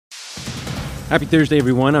Happy Thursday,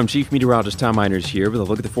 everyone. I'm Chief Meteorologist Tom Miners here with a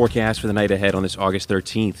look at the forecast for the night ahead on this August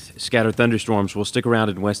 13th. Scattered thunderstorms will stick around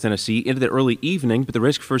in West Tennessee into the early evening, but the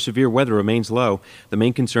risk for severe weather remains low. The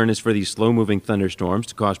main concern is for these slow-moving thunderstorms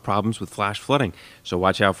to cause problems with flash flooding, so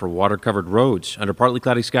watch out for water-covered roads. Under partly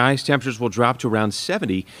cloudy skies, temperatures will drop to around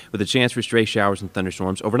 70 with a chance for stray showers and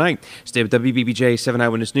thunderstorms overnight. Stay with WBBJ 7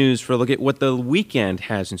 Eyewitness News for a look at what the weekend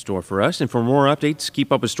has in store for us. And for more updates, keep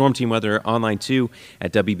up with Storm Team weather online too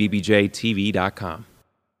at WBBJTV.com.